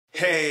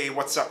Hey,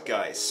 what's up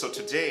guys? So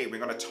today we're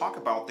going to talk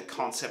about the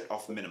concept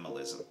of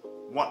minimalism.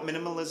 What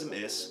minimalism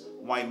is,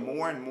 why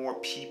more and more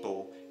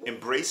people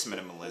embrace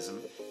minimalism,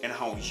 and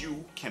how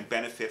you can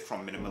benefit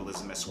from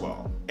minimalism as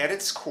well. At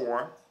its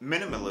core,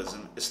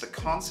 minimalism is the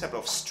concept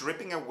of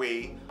stripping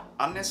away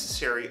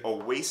unnecessary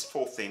or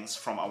wasteful things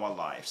from our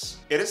lives.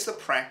 It is the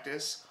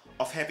practice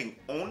of having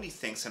only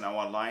things in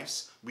our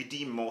lives we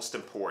deem most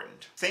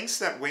important. Things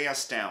that weigh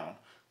us down,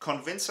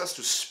 convince us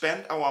to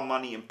spend our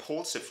money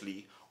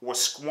impulsively or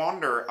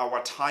squander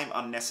our time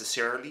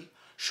unnecessarily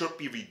should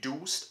be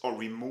reduced or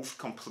removed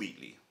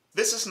completely.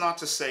 This is not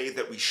to say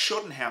that we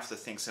shouldn't have the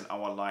things in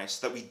our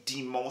lives that we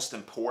deem most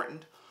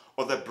important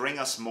or that bring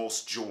us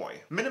most joy.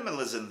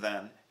 Minimalism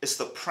then is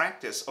the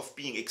practice of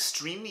being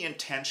extremely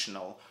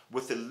intentional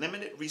with the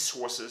limited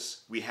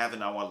resources we have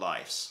in our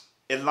lives,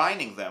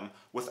 aligning them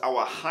with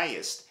our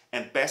highest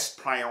and best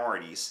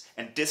priorities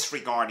and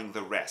disregarding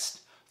the rest.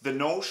 The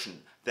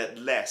notion that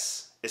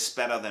less is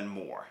better than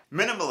more.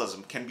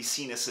 Minimalism can be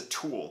seen as a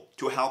tool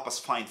to help us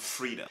find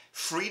freedom.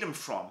 Freedom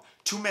from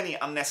too many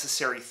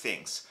unnecessary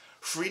things.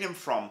 Freedom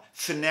from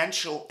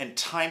financial and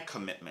time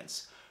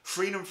commitments.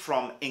 Freedom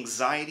from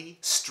anxiety,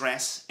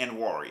 stress, and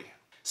worry.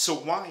 So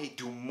why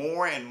do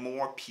more and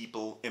more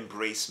people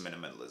embrace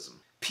minimalism?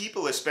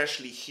 People,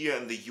 especially here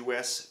in the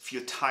US,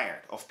 feel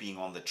tired of being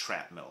on the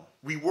treadmill.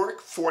 We work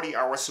 40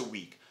 hours a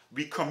week.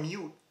 We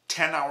commute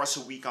 10 hours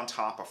a week on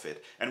top of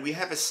it, and we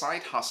have a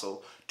side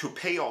hustle to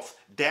pay off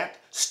debt,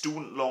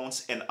 student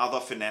loans, and other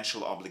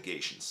financial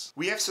obligations.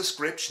 We have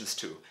subscriptions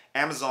to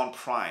Amazon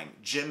Prime,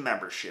 gym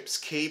memberships,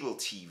 cable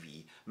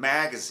TV,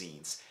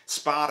 magazines,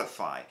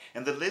 Spotify,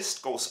 and the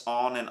list goes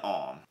on and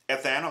on.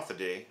 At the end of the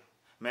day,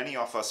 many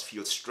of us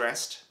feel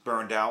stressed,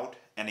 burned out,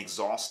 and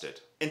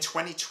exhausted. In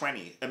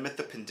 2020, amid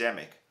the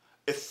pandemic,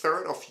 a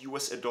third of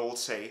US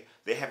adults say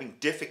they're having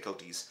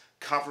difficulties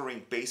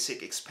covering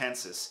basic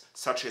expenses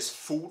such as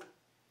food,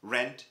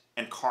 rent,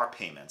 and car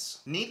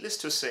payments. Needless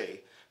to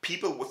say,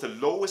 people with the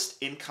lowest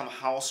income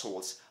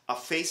households are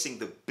facing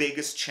the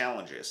biggest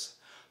challenges.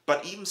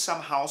 But even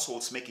some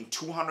households making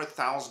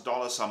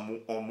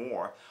 $200,000 or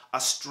more are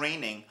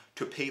straining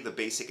to pay the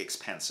basic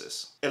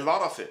expenses. A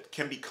lot of it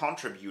can be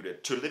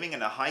contributed to living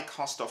in a high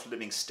cost of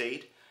living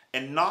state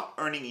and not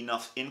earning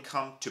enough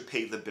income to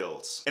pay the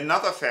bills.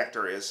 Another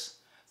factor is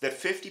that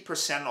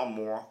 50% or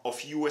more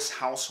of US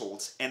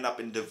households end up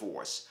in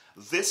divorce.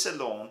 This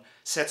alone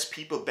sets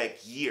people back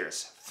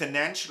years,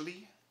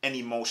 financially and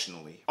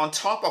emotionally. On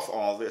top of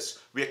all this,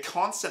 we are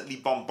constantly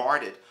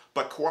bombarded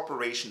by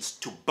corporations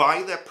to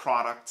buy their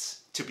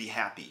products to be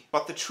happy.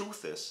 But the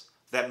truth is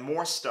that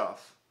more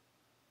stuff,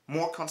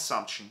 more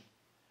consumption,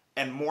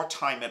 and more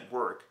time at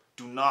work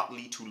do not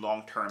lead to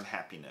long-term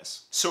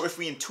happiness. So if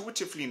we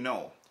intuitively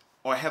know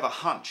or have a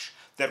hunch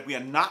that we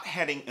are not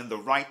heading in the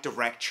right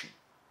direction,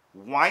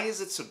 why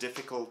is it so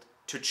difficult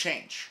to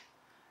change?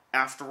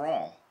 After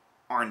all,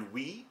 aren't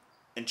we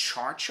in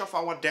charge of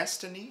our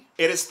destiny?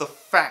 It is the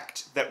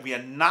fact that we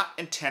are not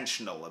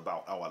intentional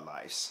about our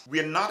lives.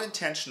 We are not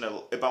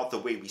intentional about the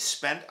way we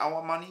spend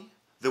our money,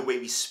 the way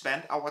we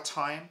spend our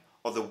time,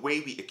 or the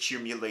way we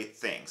accumulate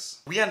things.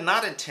 We are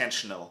not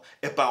intentional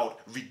about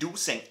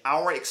reducing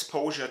our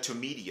exposure to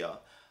media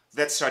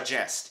that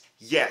suggest,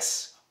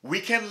 yes,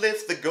 we can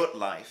live the good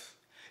life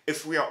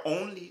if we are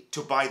only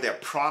to buy their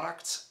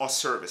products or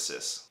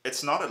services.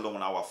 It's not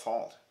alone our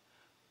fault.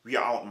 We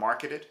are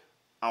outmarketed,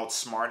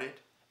 outsmarted,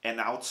 and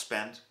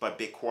outspent by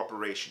big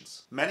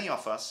corporations. Many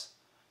of us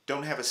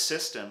don't have a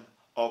system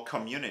or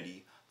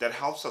community that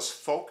helps us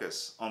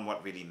focus on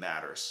what really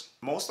matters.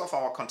 Most of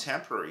our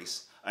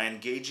contemporaries are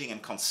engaging in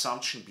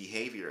consumption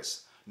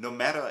behaviors, no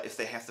matter if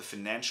they have the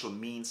financial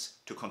means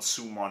to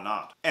consume or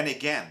not. And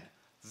again,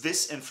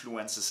 this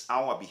influences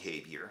our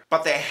behavior.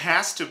 But there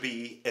has to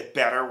be a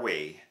better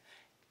way.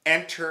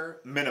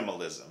 Enter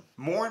minimalism.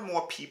 More and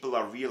more people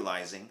are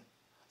realizing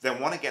they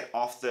want to get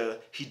off the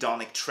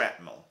hedonic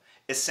treadmill,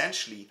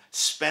 essentially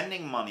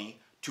spending money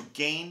to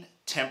gain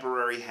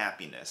temporary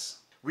happiness.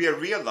 We are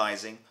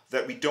realizing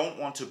that we don't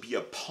want to be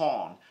a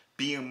pawn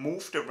being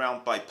moved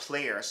around by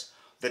players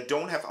that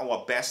don't have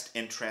our best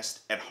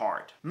interest at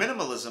heart.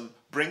 Minimalism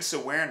brings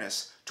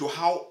awareness to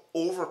how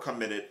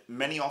overcommitted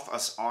many of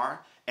us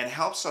are and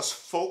helps us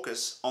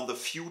focus on the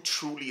few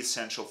truly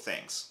essential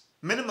things.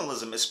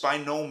 Minimalism is by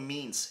no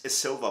means a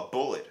silver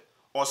bullet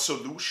or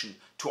solution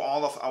to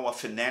all of our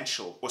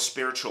financial or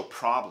spiritual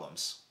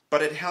problems,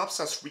 but it helps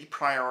us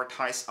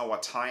reprioritize our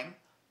time,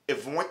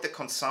 avoid the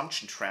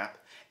consumption trap,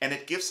 and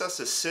it gives us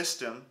a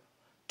system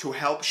to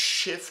help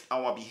shift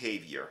our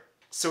behavior.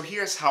 So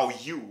here's how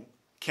you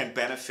can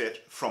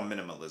benefit from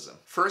minimalism.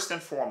 First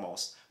and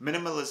foremost,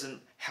 minimalism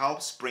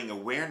helps bring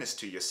awareness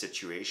to your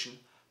situation,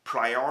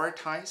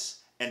 prioritize,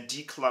 and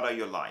declutter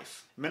your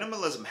life.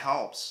 Minimalism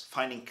helps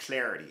finding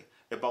clarity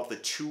about the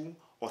 2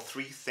 or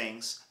 3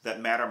 things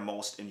that matter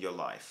most in your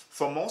life.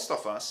 For most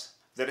of us,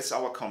 that is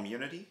our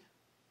community,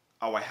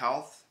 our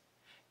health,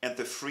 and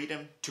the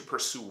freedom to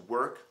pursue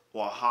work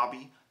or a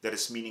hobby that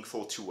is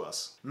meaningful to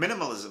us.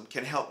 Minimalism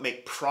can help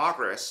make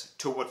progress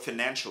toward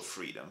financial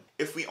freedom.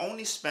 If we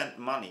only spend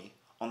money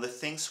on the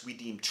things we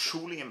deem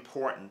truly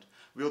important,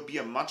 we'll be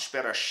a much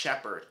better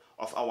shepherd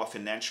of our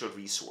financial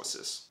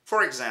resources.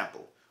 For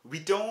example, we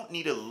don't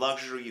need a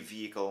luxury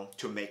vehicle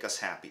to make us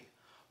happy.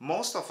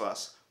 Most of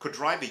us could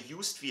drive a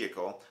used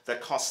vehicle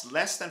that costs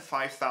less than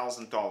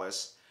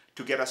 $5,000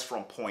 to get us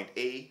from point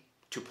A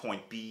to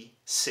point B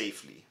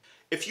safely.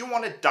 If you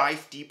want to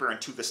dive deeper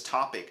into this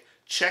topic,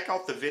 check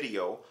out the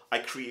video I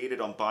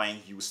created on buying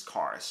used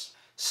cars.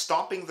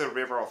 Stopping the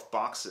river of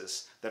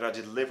boxes that are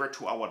delivered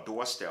to our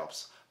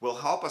doorsteps will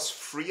help us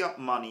free up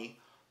money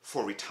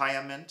for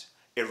retirement,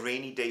 a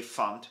rainy day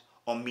fund,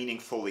 or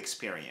meaningful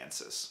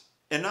experiences.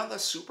 Another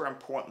super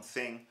important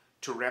thing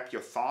to wrap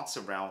your thoughts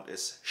around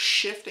is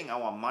shifting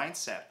our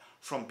mindset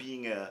from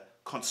being a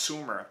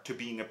consumer to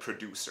being a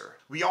producer.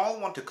 We all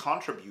want to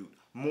contribute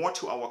more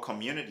to our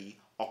community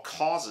or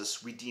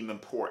causes we deem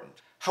important.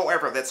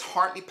 However, that's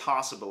hardly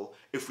possible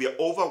if we are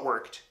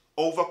overworked,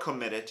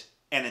 overcommitted,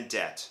 and in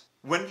debt.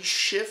 When we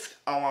shift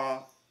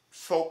our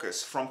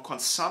focus from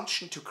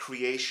consumption to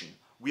creation,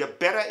 we are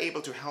better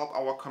able to help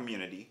our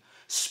community,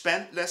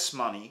 spend less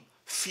money,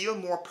 feel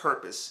more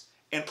purpose,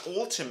 and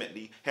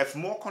ultimately have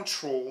more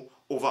control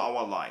over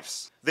our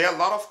lives. There are a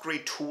lot of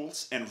great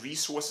tools and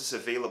resources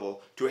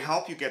available to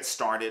help you get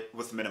started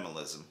with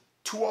minimalism.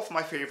 Two of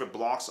my favorite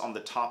blogs on the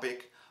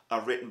topic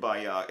are written by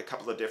a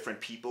couple of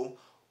different people.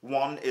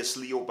 One is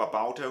Leo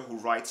Babauta, who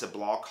writes a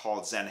blog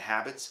called Zen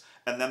Habits,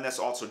 and then there's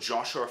also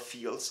Joshua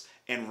Fields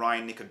and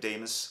Ryan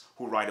Nicodemus,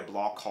 who write a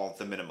blog called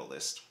The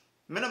Minimalist.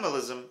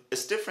 Minimalism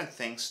is different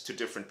things to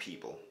different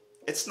people.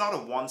 It's not a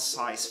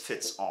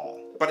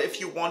one-size-fits-all. But if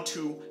you want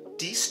to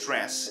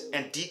de-stress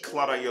and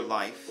declutter your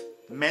life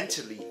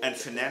mentally and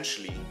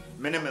financially,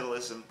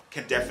 minimalism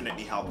can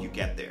definitely help you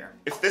get there.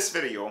 If this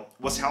video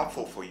was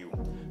helpful for you,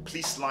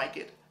 please like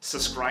it,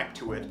 subscribe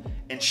to it,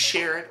 and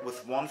share it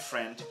with one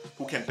friend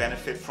who can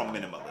benefit from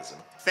minimalism.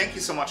 Thank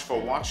you so much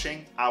for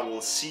watching. I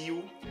will see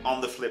you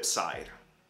on the flip side.